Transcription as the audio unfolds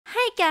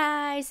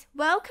Guys,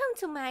 welcome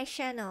to my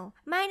channel.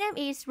 My name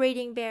is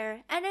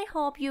ReadingBear and I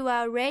hope you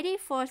are ready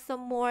for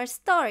some more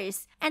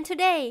stories. And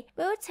today,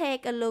 we'll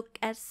take a look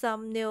at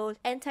some new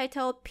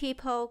entitled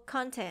people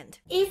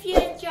content. If you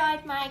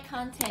enjoyed my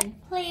content,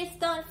 please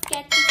don't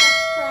forget to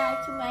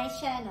subscribe to my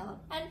channel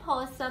and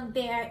post some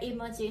bear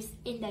emojis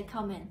in the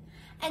comment.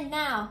 And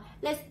now,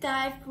 let's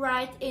dive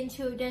right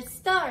into the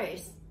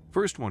stories.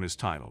 First one is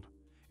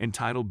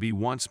entitled Bee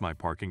Wants My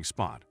Parking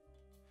Spot.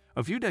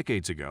 A few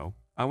decades ago,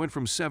 I went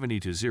from 70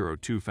 to 0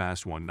 too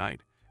fast one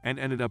night and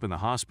ended up in the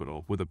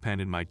hospital with a pen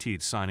in my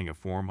teeth signing a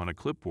form on a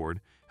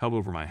clipboard held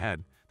over my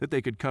head that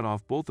they could cut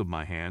off both of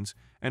my hands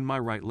and my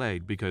right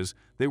leg because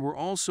they were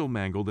all so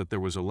mangled that there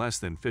was a less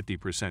than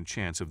 50%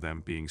 chance of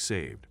them being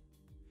saved.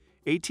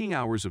 18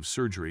 hours of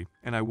surgery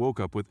and I woke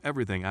up with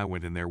everything I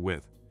went in there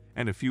with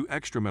and a few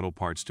extra metal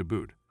parts to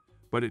boot.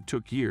 But it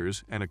took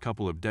years and a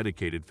couple of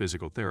dedicated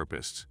physical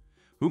therapists,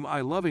 whom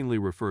I lovingly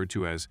refer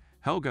to as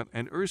Helga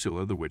and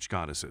Ursula the Witch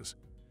Goddesses,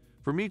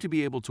 for me to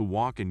be able to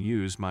walk and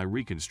use my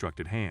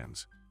reconstructed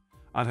hands.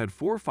 I've had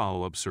 4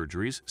 follow-up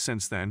surgeries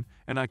since then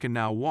and I can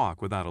now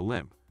walk without a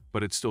limp,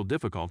 but it's still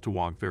difficult to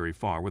walk very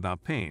far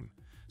without pain,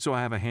 so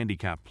I have a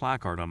handicap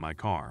placard on my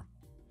car.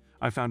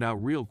 I found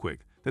out real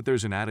quick that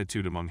there's an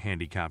attitude among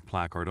handicap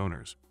placard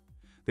owners.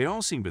 They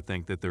all seem to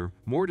think that they're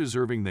more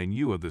deserving than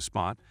you of the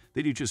spot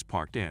that you just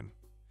parked in.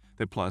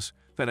 That plus,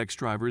 FedEx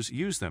drivers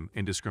use them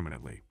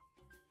indiscriminately.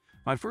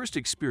 My first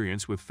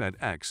experience with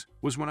FedEx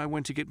was when I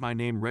went to get my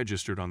name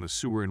registered on the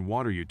sewer and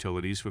water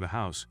utilities for the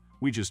house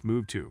we just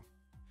moved to.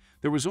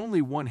 There was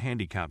only one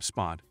handicap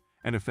spot,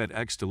 and a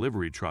FedEx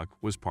delivery truck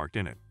was parked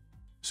in it.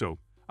 So,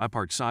 I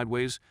parked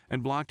sideways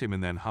and blocked him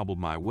and then hobbled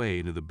my way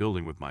into the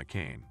building with my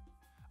cane.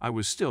 I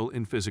was still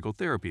in physical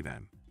therapy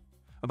then.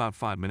 About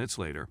 5 minutes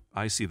later,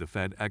 I see the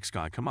FedEx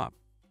guy come up.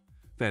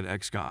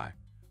 FedEx guy,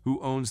 who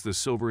owns the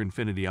silver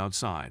Infinity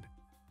outside.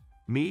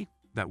 Me?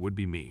 That would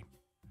be me.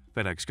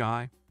 FedEx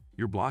guy,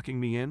 you're blocking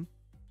me in?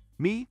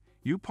 Me?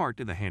 You parked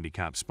in the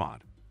handicap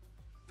spot.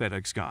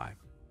 FedEx guy,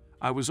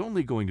 I was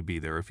only going to be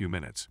there a few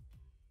minutes.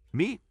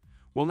 Me?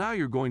 Well, now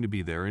you're going to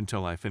be there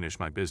until I finish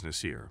my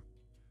business here.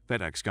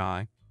 FedEx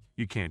guy,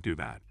 you can't do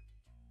that.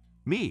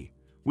 Me?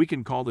 We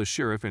can call the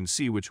sheriff and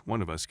see which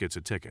one of us gets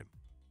a ticket.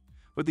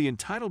 But the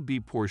entitled B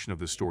portion of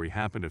the story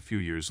happened a few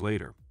years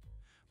later.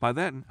 By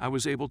then, I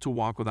was able to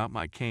walk without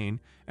my cane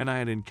and I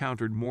had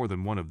encountered more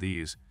than one of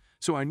these,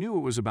 so I knew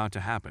it was about to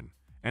happen,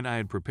 and I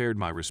had prepared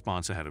my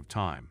response ahead of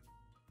time.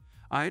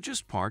 I had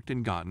just parked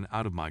and gotten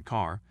out of my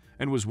car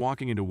and was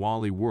walking into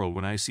Wally World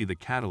when I see the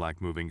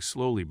Cadillac moving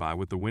slowly by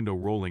with the window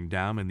rolling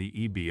down and the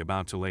EB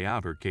about to lay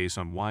out her case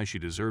on why she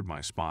deserved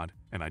my spot,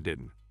 and I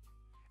didn't.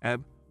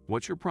 Eb,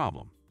 what's your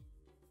problem?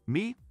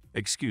 Me?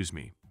 Excuse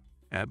me.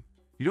 Eb,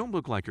 you don't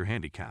look like you're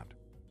handicapped.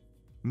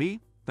 Me?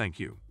 Thank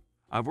you.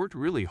 I've worked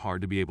really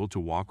hard to be able to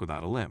walk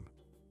without a limp.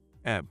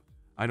 Eb,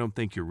 I don't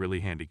think you're really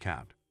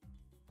handicapped.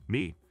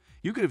 Me?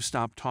 You could have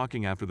stopped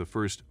talking after the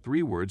first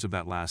 3 words of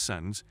that last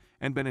sentence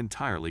and been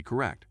entirely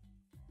correct.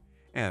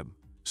 Eb,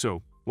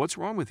 so, what's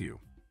wrong with you?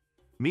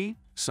 Me?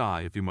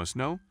 Sigh, if you must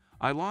know,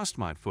 I lost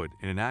my foot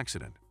in an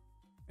accident.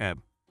 Eb,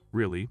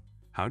 really?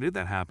 How did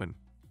that happen?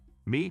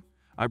 Me?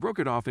 I broke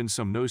it off in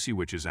some nosy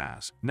witch's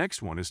ass.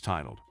 Next one is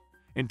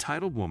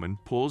entitled Woman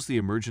Pulls the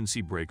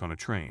Emergency Brake on a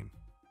Train.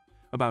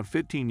 About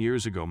 15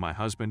 years ago, my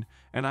husband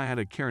and I had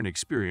a Karen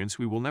experience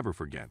we will never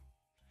forget.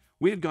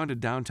 We had gone to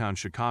downtown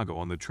Chicago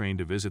on the train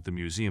to visit the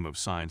Museum of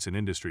Science and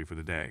Industry for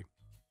the day.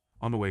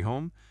 On the way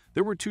home,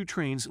 there were 2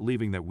 trains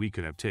leaving that we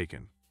could have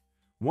taken.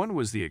 One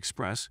was the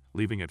Express,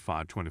 leaving at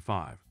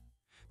 5:25.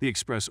 The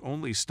Express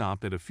only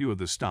stopped at a few of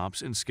the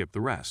stops and skipped the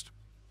rest.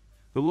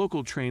 The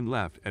local train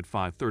left at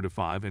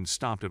 5:35 and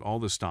stopped at all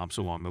the stops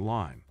along the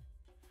line.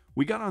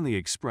 We got on the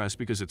Express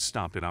because it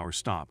stopped at our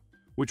stop,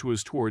 which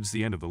was towards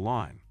the end of the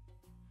line.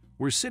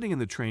 We're sitting in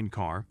the train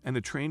car and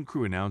the train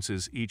crew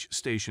announces each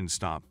station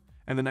stop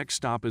and the next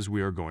stop as we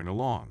are going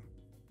along.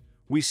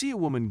 We see a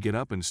woman get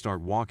up and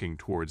start walking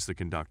towards the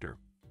conductor.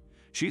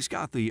 She's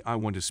got the "I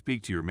want to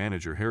speak to your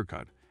manager"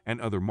 haircut and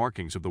other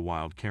markings of the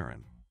wild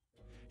Karen.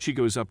 She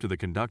goes up to the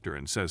conductor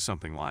and says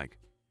something like,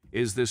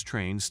 "Is this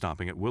train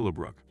stopping at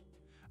Willowbrook?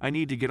 I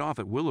need to get off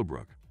at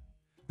Willowbrook."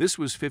 This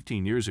was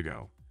 15 years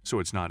ago, so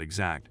it's not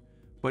exact,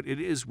 but it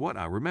is what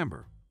I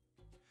remember.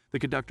 The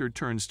conductor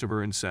turns to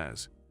her and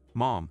says,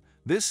 "Mom,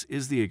 this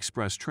is the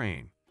express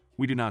train.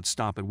 We do not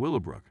stop at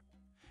Willowbrook.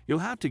 You'll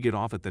have to get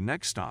off at the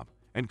next stop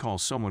and call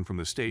someone from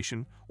the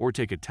station or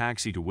take a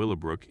taxi to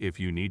Willowbrook if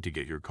you need to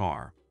get your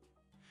car."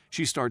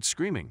 She starts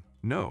screaming,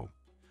 "No,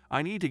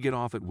 I need to get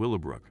off at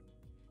Willowbrook.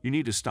 You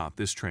need to stop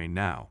this train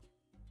now."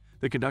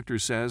 The conductor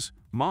says,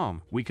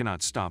 "Mom, we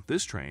cannot stop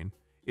this train.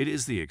 It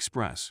is the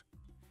express.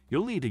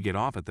 You'll need to get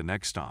off at the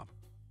next stop."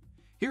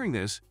 Hearing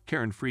this,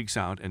 Karen freaks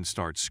out and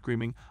starts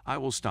screaming, "I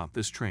will stop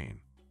this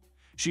train."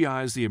 She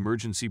eyes the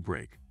emergency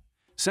brake.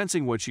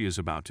 Sensing what she is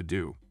about to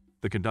do,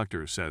 the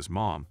conductor says,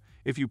 "Mom,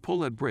 if you pull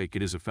that brake,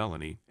 it is a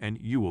felony and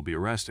you will be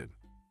arrested."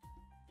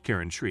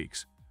 Karen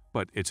shrieks,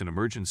 "But it's an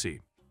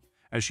emergency,"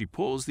 as she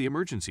pulls the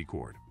emergency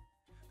cord.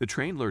 The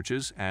train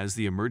lurches as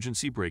the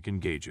emergency brake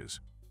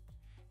engages.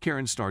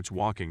 Karen starts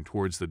walking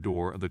towards the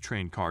door of the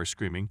train car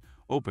screaming,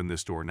 "Open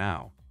this door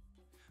now."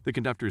 The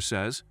conductor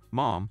says,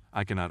 "Mom,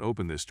 I cannot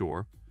open this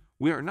door.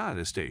 We are not at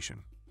a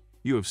station.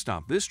 You have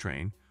stopped this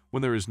train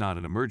when there is not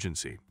an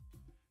emergency.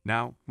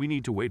 Now we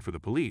need to wait for the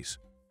police."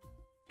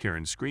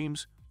 Karen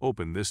screams,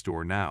 "Open this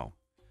door now."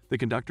 The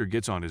conductor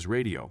gets on his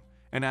radio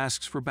and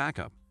asks for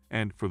backup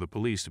and for the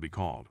police to be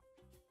called.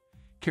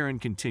 Karen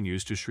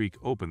continues to shriek,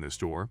 "Open this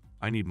door.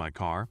 I need my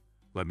car.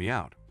 Let me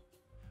out."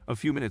 A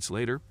few minutes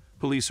later,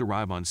 police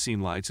arrive on scene,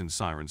 lights and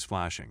sirens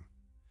flashing.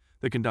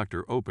 The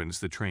conductor opens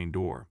the train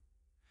door.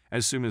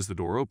 As soon as the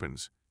door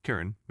opens,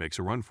 Karen makes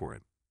a run for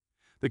it.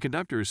 The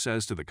conductor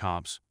says to the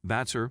cops,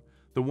 "That's her,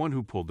 the one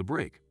who pulled the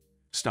brake.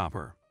 Stop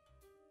her."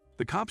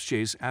 The cops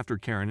chase after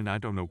Karen, and I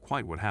don't know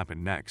quite what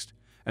happened next,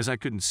 as I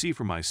couldn't see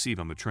from my seat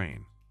on the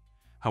train.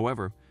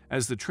 However,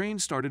 as the train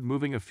started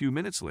moving a few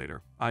minutes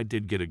later, I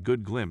did get a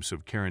good glimpse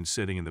of Karen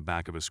sitting in the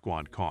back of a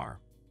squad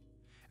car.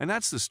 And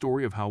that's the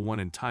story of how one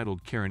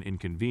entitled Karen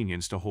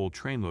inconvenienced a whole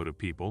trainload of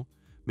people,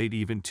 maybe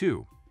even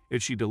two,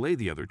 if she delayed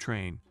the other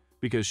train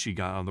because she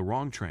got on the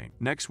wrong train.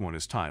 Next one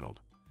is titled,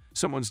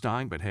 "Someone's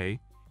dying, but hey,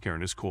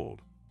 Karen is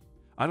cold."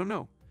 I don't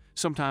know,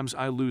 sometimes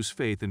I lose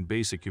faith in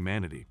basic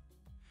humanity.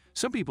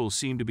 Some people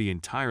seem to be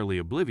entirely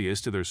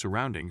oblivious to their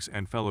surroundings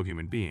and fellow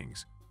human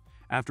beings.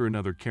 After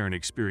another Karen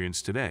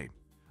experience today,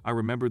 I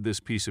remembered this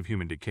piece of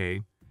human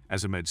decay.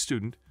 As a med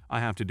student, I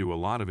have to do a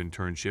lot of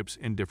internships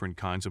in different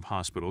kinds of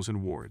hospitals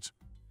and wards.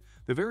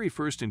 The very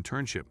first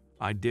internship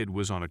I did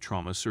was on a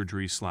trauma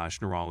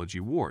surgery/neurology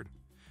ward.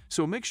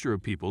 So a mixture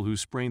of people who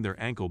sprained their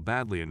ankle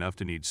badly enough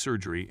to need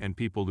surgery and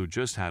people who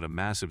just had a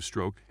massive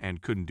stroke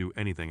and couldn't do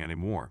anything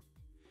anymore.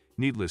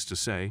 Needless to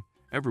say,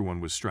 everyone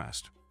was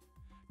stressed.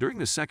 During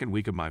the second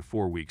week of my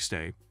 4-week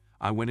stay,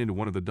 I went into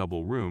one of the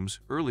double rooms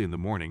early in the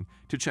morning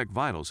to check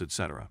vitals,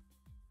 etc.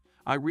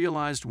 I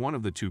realized one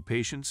of the two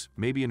patients,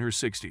 maybe in her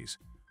 60s,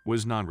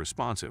 was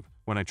non-responsive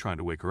when I tried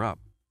to wake her up.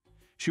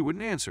 She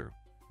wouldn't answer,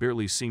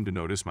 barely seemed to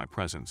notice my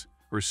presence.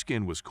 Her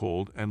skin was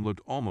cold and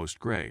looked almost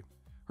gray.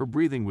 Her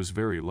breathing was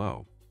very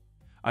low.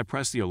 I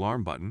pressed the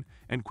alarm button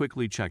and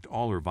quickly checked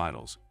all her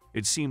vitals.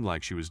 It seemed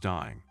like she was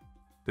dying.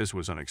 This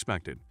was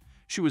unexpected.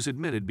 She was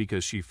admitted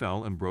because she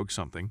fell and broke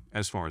something,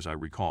 as far as I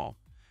recall,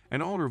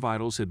 and all her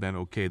vitals had been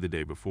okay the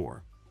day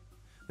before.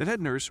 The head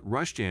nurse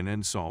rushed in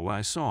and saw what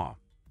I saw.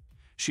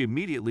 She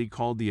immediately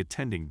called the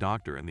attending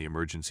doctor and the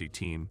emergency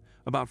team.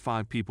 About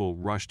 5 people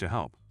rushed to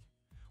help.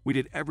 We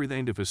did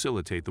everything to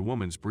facilitate the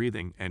woman's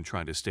breathing and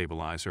try to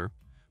stabilize her,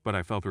 but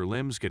I felt her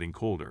limbs getting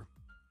colder.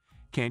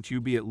 "Can't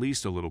you be at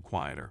least a little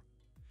quieter?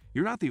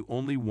 You're not the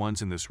only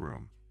ones in this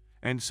room.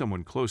 And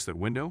someone close that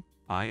window?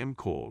 I am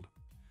cold.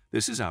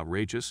 This is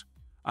outrageous."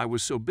 I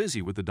was so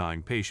busy with the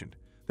dying patient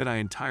that I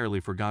entirely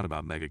forgot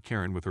about Mega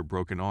Karen with her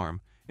broken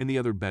arm in the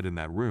other bed in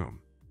that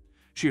room.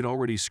 She had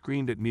already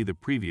screamed at me the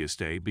previous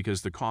day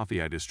because the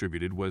coffee I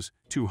distributed was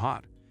too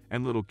hot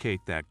and little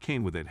cake that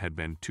came with it had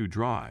been too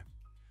dry.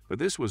 But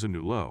this was a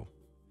new low.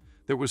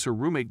 There was her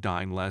roommate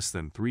dying less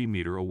than 3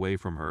 meters away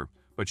from her,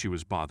 but she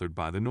was bothered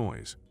by the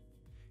noise.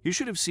 You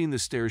should have seen the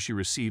stare she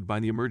received by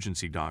the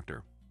emergency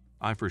doctor.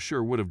 I for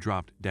sure would have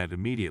dropped dead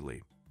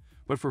immediately.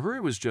 But for her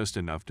it was just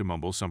enough to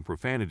mumble some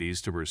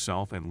profanities to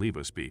herself and leave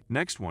us be.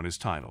 Next one is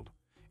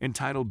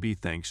entitled B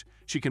thinks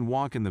she can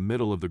walk in the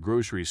middle of the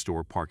grocery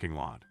store parking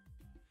lot.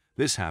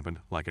 This happened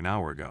like an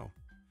hour ago.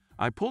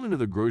 I pulled into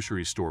the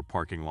grocery store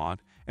parking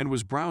lot and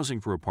was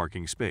browsing for a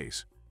parking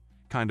space.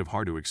 Kind of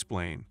hard to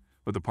explain,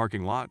 but the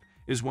parking lot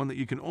is one that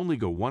you can only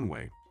go one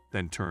way,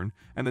 then turn,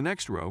 and the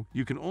next row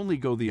you can only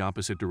go the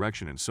opposite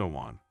direction and so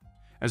on.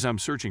 As I'm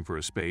searching for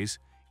a space,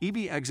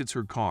 Evie exits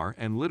her car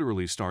and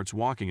literally starts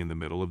walking in the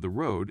middle of the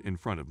road in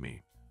front of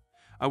me.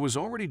 I was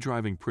already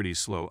driving pretty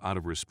slow out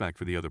of respect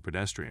for the other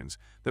pedestrians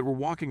that were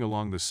walking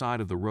along the side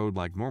of the road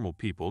like normal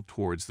people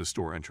towards the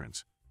store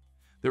entrance.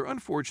 There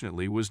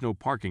unfortunately was no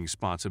parking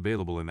spots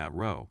available in that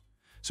row,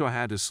 so I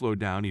had to slow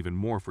down even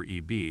more for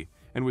EB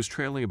and was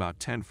trailing about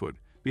 10 foot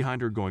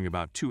behind her going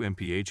about 2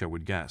 mph I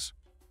would guess.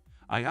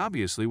 I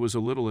obviously was a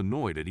little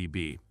annoyed at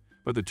EB,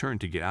 but the turn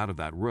to get out of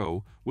that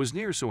row was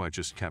near, so I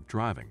just kept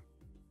driving.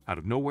 Out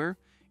of nowhere,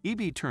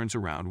 EB turns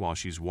around while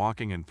she's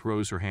walking and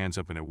throws her hands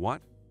up in a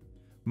what?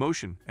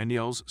 Motion and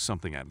yells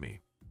something at me.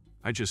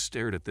 I just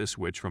stared at this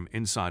witch from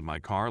inside my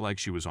car like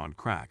she was on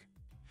crack.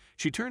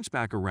 She turns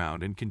back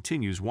around and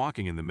continues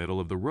walking in the middle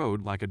of the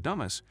road like a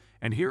dumbass,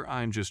 and here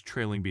I'm just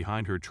trailing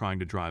behind her trying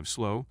to drive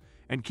slow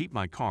and keep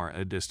my car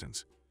at a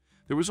distance.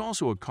 There was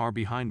also a car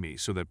behind me,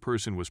 so that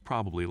person was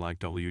probably like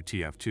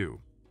WTF too.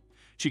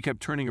 She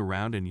kept turning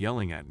around and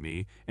yelling at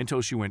me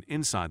until she went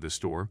inside the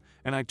store,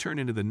 and I turned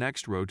into the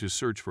next row to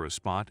search for a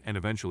spot and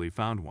eventually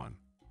found one.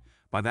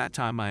 By that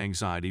time my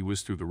anxiety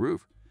was through the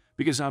roof,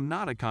 because I'm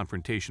not a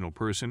confrontational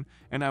person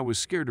and I was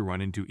scared to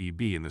run into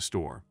EB in the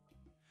store.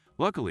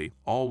 Luckily,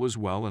 all was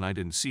well and I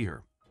didn't see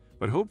her,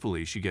 but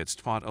hopefully she gets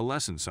taught a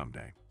lesson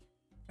someday.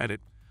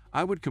 Edit,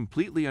 I would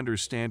completely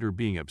understand her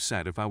being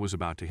upset if I was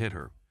about to hit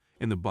her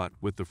in the butt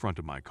with the front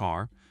of my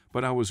car,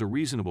 but I was a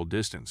reasonable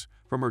distance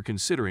from her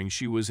considering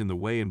she was in the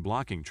way and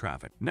blocking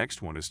traffic.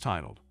 Next one is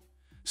titled,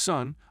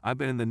 Son, I've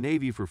been in the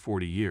Navy for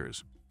 40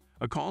 years.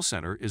 A call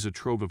center is a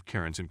trove of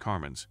Karens and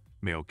Carmens,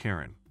 male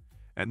Karen.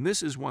 And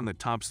this is one that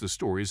tops the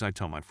stories I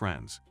tell my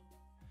friends.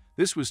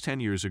 This was 10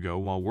 years ago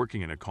while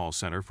working in a call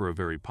center for a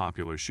very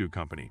popular shoe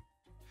company.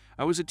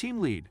 I was a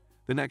team lead,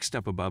 the next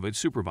step above it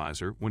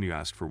supervisor when you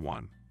ask for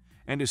one,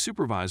 and a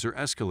supervisor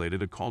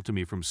escalated a call to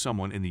me from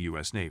someone in the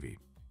US Navy.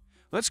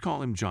 Let's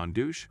call him John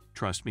Douche.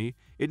 Trust me,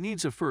 it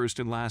needs a first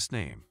and last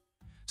name.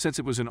 Since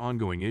it was an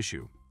ongoing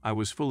issue, I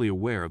was fully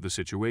aware of the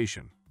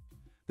situation.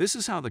 This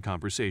is how the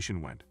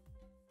conversation went.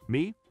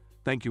 Me?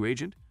 Thank you,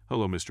 agent.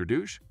 Hello, Mr.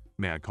 Douche.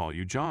 May I call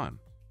you John?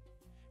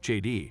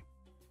 JD.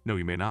 No,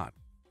 you may not.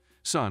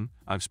 Son,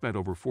 I've spent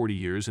over 40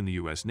 years in the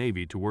US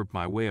Navy to work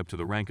my way up to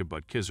the rank of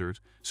Butt Kizzard,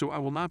 so I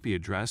will not be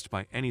addressed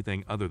by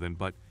anything other than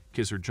Butt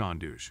Kizzard John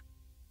Douche.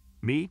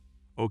 Me?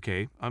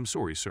 Okay, I'm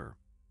sorry, sir.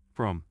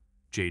 From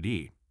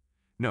JD.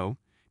 No,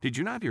 did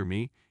you not hear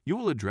me? You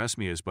will address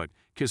me as Butt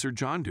Kizzard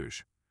John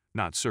Douche.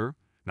 Not sir,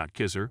 not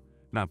Kisser,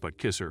 not Butt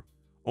Kisser,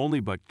 only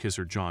Butt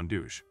Kizzard John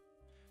Douche.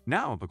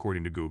 Now,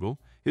 according to Google,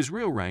 his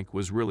real rank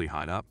was really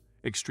high up,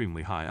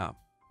 extremely high up.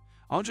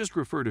 I'll just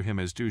refer to him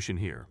as Douche in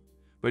here.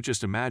 But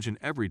just imagine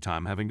every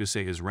time having to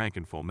say his rank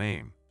and full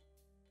name.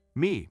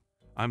 Me.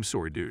 I'm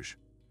sorry, Douche.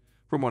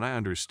 From what I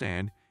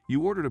understand,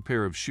 you ordered a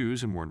pair of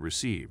shoes and weren't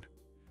received.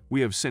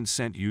 We have since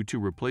sent you 2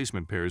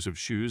 replacement pairs of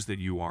shoes that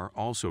you are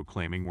also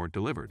claiming weren't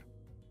delivered.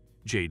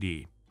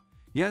 JD.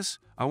 Yes,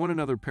 I want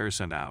another pair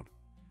sent out.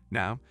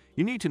 Now,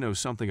 you need to know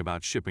something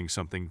about shipping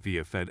something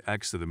via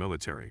FedEx to the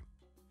military.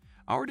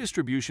 Our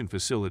distribution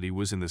facility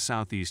was in the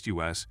Southeast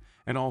U.S.,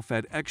 and all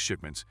FedEx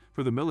shipments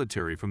for the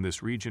military from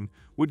this region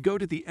would go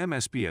to the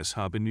MSBS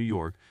hub in New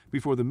York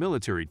before the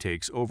military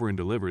takes over and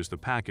delivers the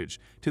package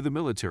to the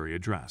military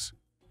address.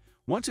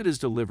 Once it is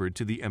delivered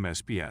to the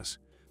MSBS,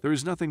 there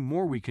is nothing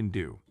more we can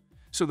do,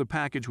 so the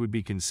package would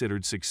be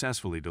considered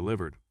successfully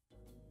delivered.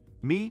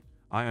 Me,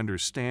 I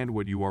understand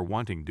what you are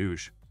wanting,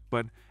 Douche,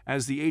 but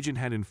as the agent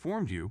had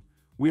informed you,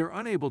 we are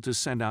unable to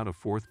send out a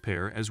 4th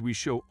pair as we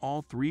show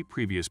all 3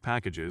 previous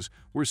packages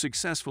were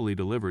successfully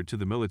delivered to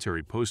the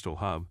Military Postal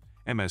Hub,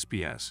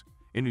 MSBS,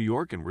 in New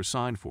York and were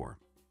signed for.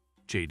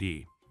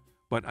 JD.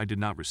 But I did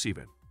not receive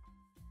it.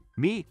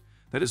 Me,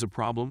 that is a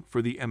problem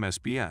for the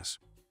MSBS.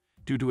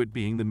 Due to it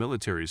being the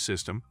military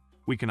system,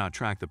 we cannot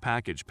track the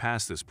package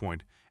past this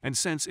point, and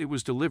since it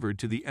was delivered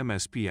to the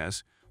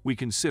MSBS, we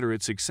consider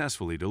it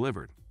successfully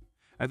delivered.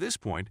 At this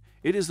point,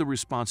 it is the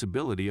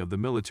responsibility of the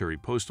Military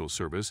Postal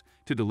Service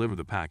to deliver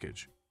the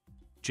package.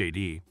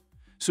 JD.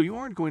 So you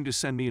aren't going to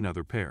send me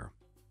another pair?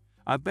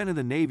 I've been in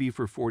the Navy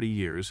for 40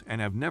 years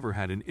and have never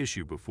had an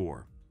issue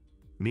before.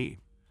 Me.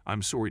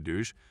 I'm sorry,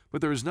 Douche,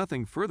 but there is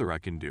nothing further I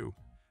can do,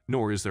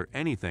 nor is there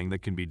anything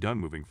that can be done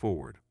moving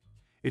forward.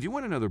 If you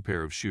want another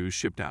pair of shoes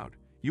shipped out,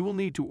 you will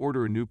need to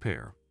order a new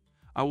pair.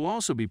 I will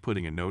also be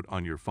putting a note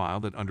on your file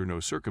that under no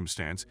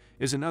circumstance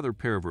is another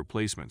pair of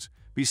replacements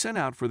be sent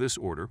out for this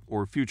order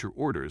or future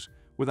orders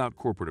without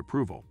corporate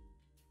approval.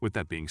 With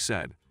that being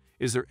said,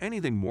 is there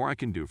anything more I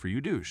can do for you,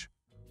 Douche?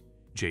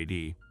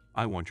 JD.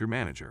 I want your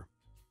manager.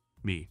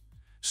 Me.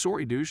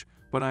 Sorry, Douche,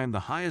 but I am the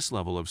highest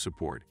level of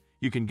support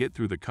you can get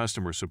through the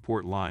customer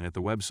support line at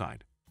the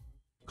website.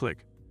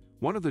 Click.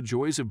 One of the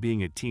joys of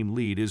being a team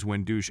lead is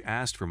when Douche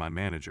asked for my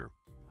manager.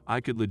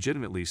 I could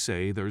legitimately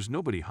say there's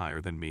nobody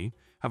higher than me.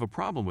 Have a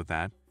problem with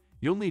that?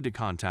 You'll need to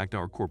contact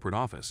our corporate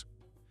office.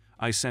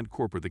 I sent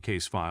corporate the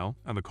case file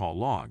and the call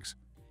logs.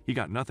 He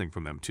got nothing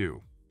from them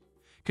too.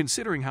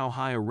 Considering how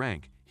high a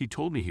rank he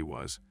told me he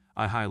was,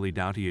 I highly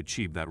doubt he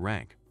achieved that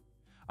rank.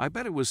 I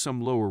bet it was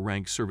some lower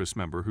rank service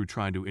member who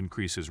tried to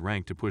increase his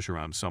rank to push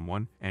around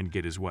someone and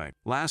get his way.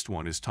 Last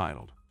one is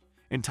titled,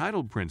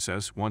 Entitled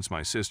Princess wants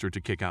my sister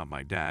to kick out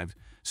my dad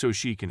so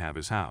she can have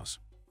his house.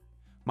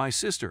 My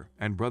sister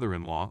and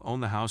brother-in-law own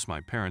the house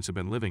my parents have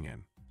been living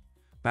in.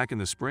 Back in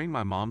the spring,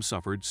 my mom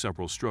suffered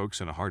several strokes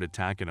and a heart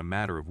attack in a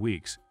matter of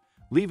weeks,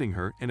 leaving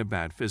her in a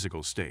bad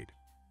physical state.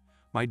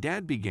 My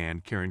dad began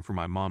caring for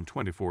my mom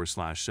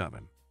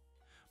 24/7.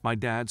 My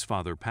dad's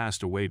father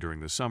passed away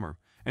during the summer,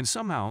 and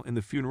somehow in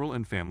the funeral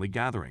and family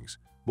gatherings,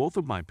 both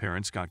of my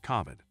parents got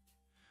COVID.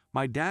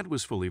 My dad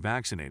was fully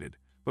vaccinated,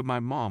 but my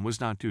mom was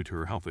not due to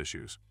her health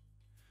issues.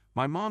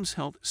 My mom's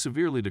health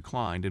severely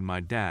declined and my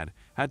dad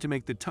had to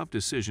make the tough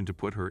decision to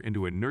put her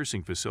into a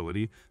nursing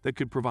facility that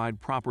could provide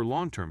proper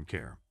long-term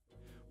care.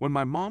 When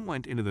my mom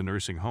went into the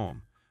nursing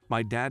home,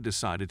 my dad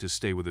decided to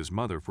stay with his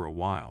mother for a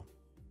while.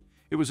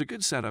 It was a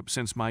good setup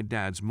since my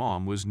dad's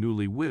mom was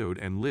newly widowed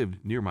and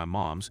lived near my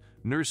mom's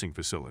nursing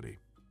facility.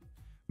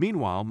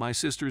 Meanwhile, my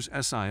sister's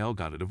SIL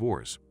got a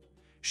divorce.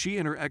 She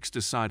and her ex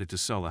decided to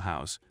sell the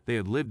house they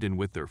had lived in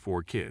with their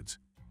 4 kids.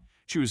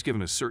 She was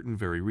given a certain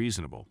very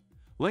reasonable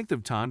length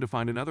of time to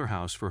find another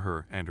house for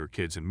her and her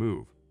kids and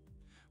move.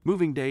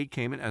 Moving day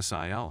came and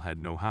SIL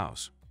had no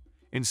house.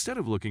 Instead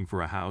of looking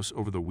for a house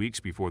over the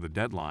weeks before the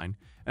deadline,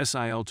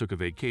 SIL took a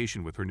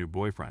vacation with her new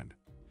boyfriend.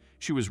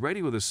 She was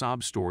ready with a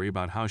sob story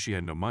about how she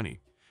had no money.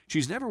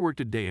 She's never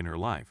worked a day in her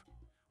life.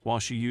 while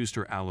she used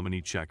her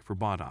alimony check for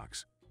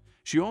Botox.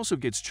 She also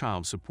gets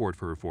child support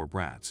for her 4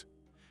 brats.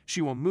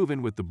 She won't move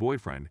in with the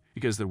boyfriend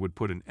because that would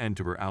put an end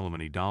to her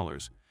alimony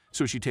dollars,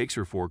 so she takes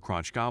her 4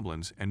 crotch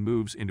goblins and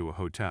moves into a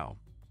hotel.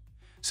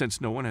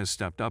 Since no one has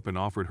stepped up and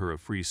offered her a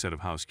free set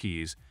of house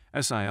keys,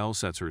 SIL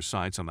sets her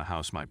sights on the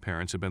house my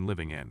parents have been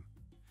living in.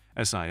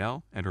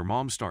 SIL and her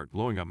mom start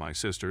blowing up my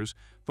sister's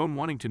phone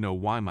wanting to know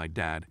why my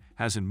dad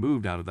hasn't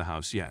moved out of the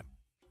house yet.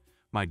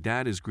 My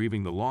dad is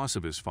grieving the loss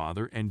of his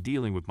father and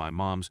dealing with my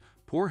mom's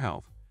poor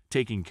health,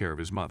 taking care of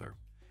his mother,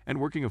 and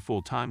working a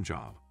full-time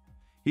job.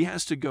 He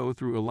has to go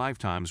through a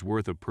lifetime's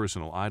worth of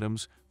personal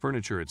items,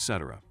 furniture,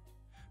 etc.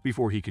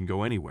 before he can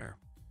go anywhere.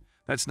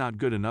 That's not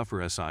good enough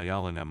for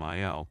SIL and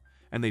MIL,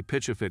 and they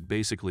pitch a fit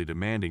basically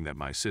demanding that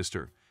my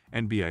sister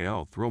and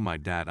BIL throw my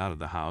dad out of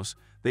the house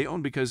they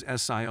own because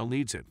SIL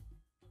needs it.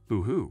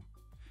 Boo-hoo.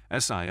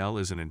 SIL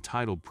is an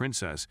entitled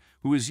princess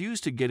who is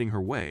used to getting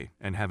her way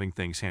and having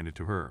things handed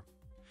to her.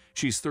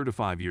 She's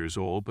 35 years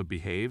old but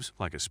behaves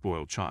like a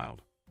spoiled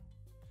child.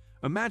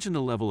 Imagine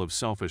the level of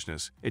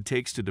selfishness it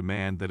takes to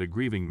demand that a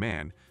grieving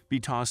man be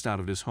tossed out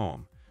of his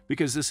home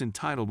because this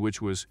entitled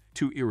witch was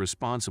too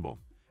irresponsible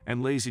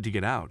and lazy to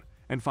get out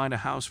and find a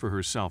house for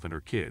herself and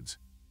her kids.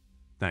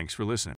 Thanks for listening.